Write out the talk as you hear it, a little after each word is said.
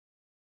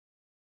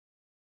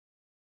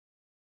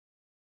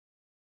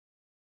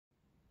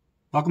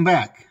Welcome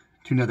back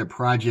to another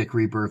Project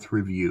Rebirth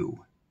review.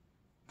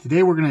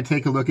 Today we're going to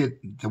take a look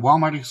at the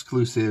Walmart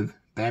exclusive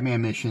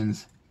Batman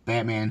Missions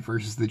Batman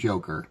vs. the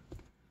Joker.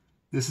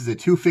 This is a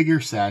two-figure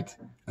set,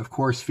 of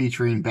course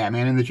featuring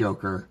Batman and the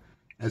Joker,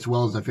 as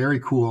well as a very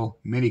cool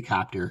mini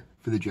copter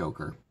for the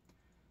Joker.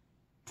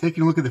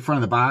 Taking a look at the front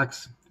of the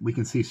box, we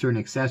can see certain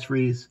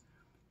accessories,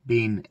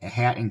 being a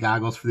hat and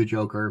goggles for the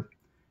Joker,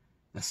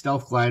 a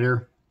stealth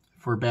glider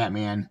for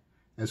Batman,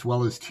 as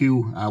well as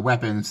two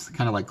weapons,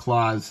 kind of like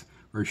claws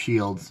or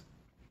shields.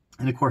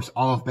 And of course,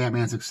 all of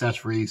Batman's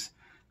accessories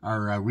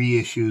are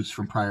reissues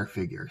from prior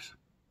figures.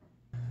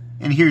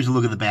 And here's a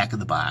look at the back of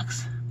the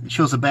box. It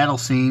shows a battle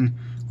scene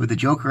with the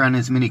Joker on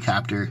his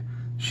minicopter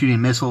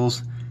shooting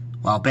missiles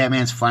while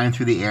Batman's flying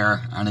through the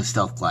air on his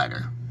stealth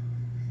glider.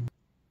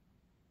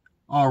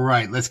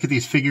 Alright, let's get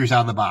these figures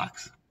out of the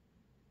box.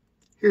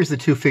 Here's the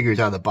two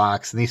figures out of the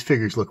box, and these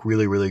figures look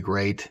really, really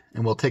great,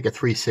 and we'll take a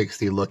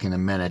 360 look in a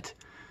minute.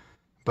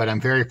 But I'm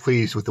very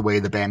pleased with the way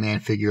the Batman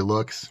figure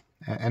looks.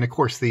 And of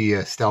course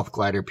the stealth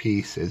glider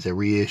piece is a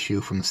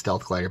reissue from the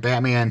stealth glider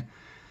Batman.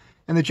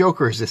 And the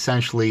Joker is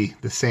essentially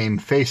the same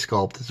face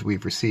sculpt as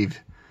we've received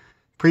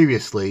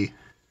previously.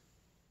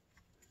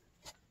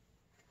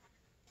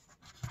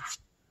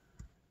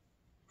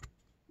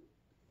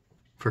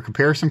 For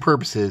comparison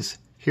purposes,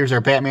 here's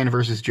our Batman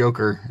vs.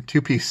 Joker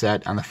two-piece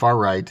set on the far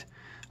right,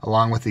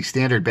 along with the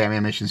standard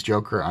Batman Missions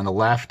Joker on the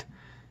left,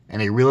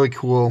 and a really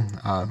cool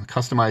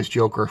customized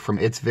Joker from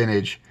It's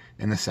Vintage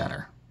in the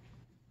center.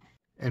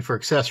 And for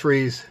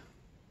accessories,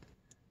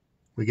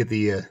 we get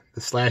the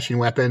slashing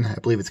weapon. I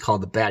believe it's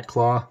called the Bat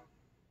Claw.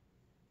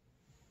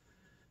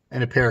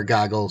 And a pair of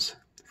goggles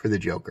for the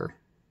Joker.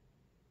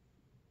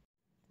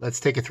 Let's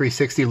take a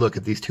 360 look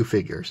at these two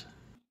figures.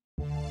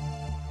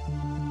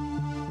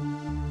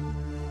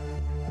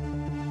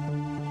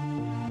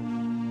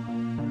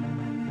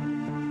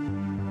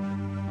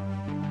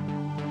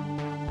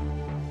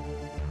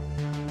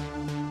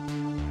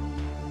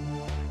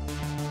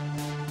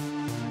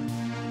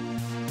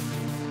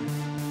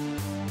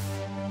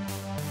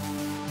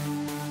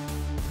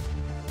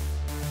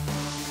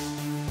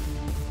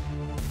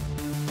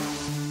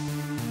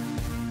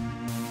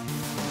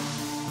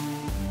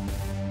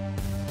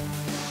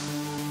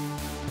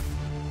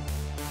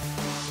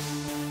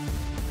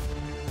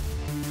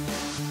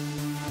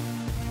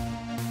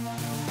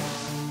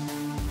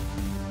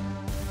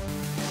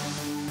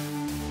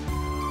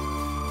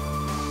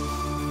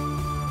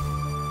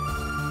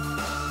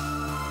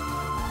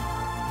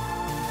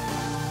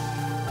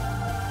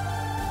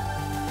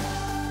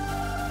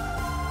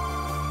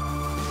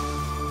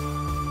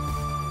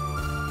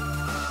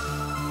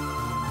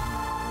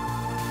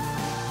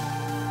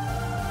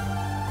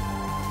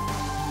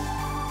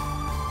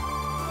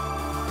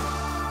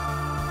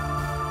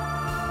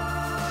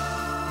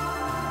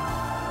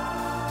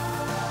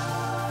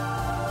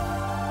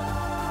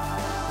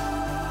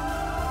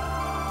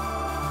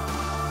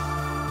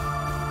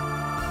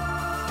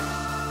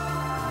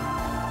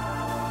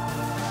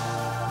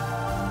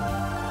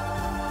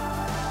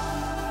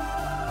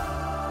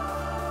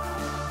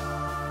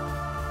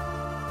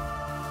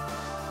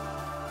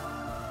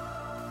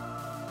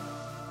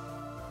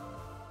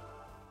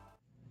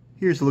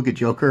 Here's a look at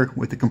Joker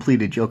with the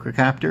completed Joker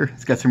copter.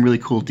 It's got some really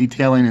cool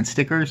detailing and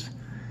stickers.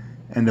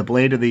 And the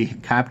blade of the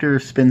copter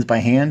spins by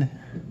hand.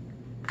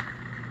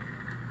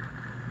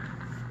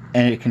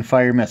 And it can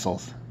fire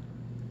missiles.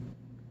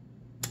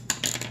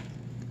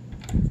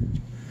 And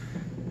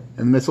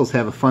the missiles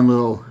have a fun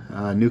little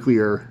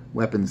nuclear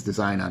weapons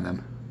design on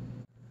them.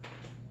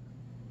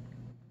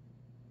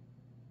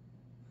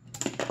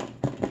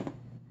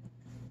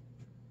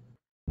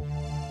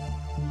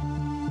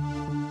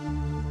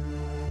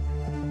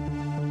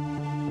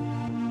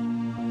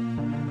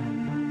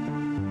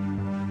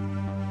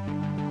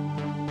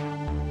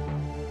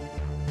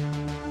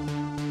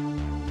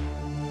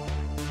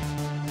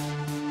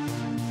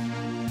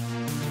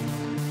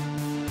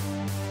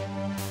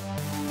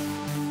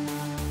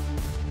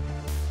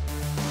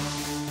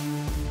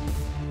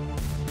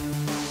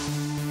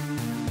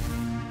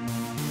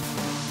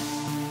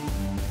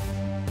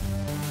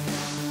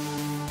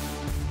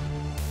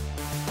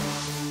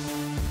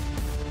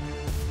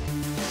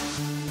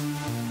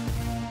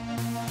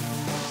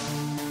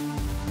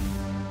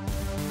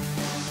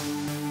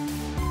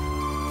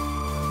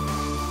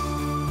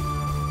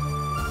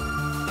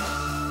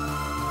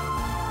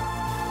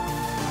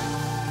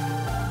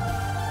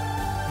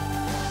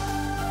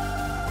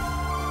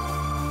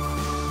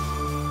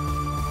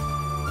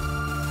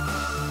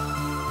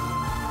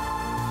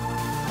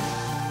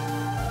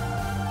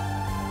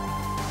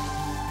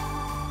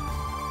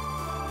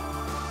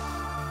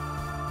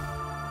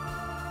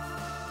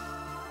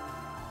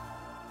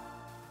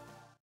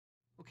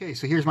 Okay,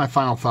 so here's my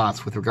final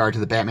thoughts with regard to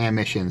the Batman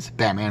Missions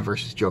Batman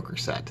vs. Joker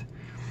set.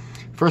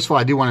 First of all,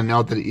 I do want to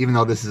note that even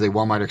though this is a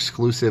Walmart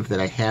exclusive, that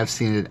I have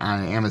seen it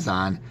on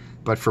Amazon,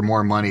 but for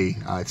more money.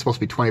 It's supposed to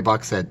be 20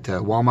 bucks at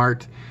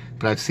Walmart,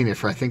 but I've seen it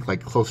for I think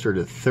like closer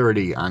to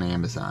 30 on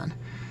Amazon.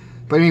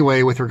 But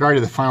anyway, with regard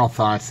to the final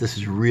thoughts, this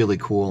is really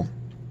cool.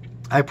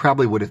 I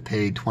probably would have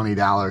paid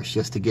 $20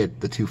 just to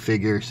get the 2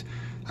 figures.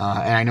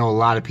 And I know a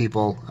lot of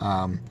people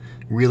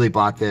really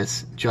bought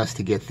this just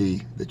to get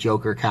the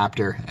Joker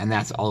Copter, and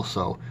that's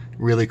also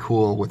really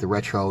cool with the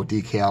retro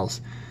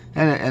decals,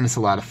 and it's a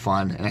lot of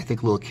fun, and I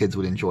think little kids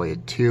would enjoy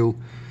it too.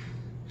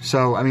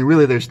 So, I mean,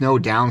 really there's no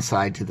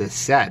downside to this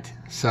set.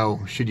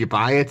 So, should you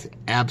buy it?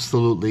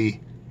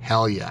 Absolutely,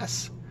 hell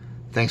yes.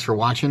 Thanks for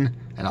watching,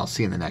 and I'll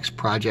see you in the next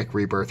Project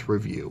Rebirth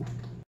review.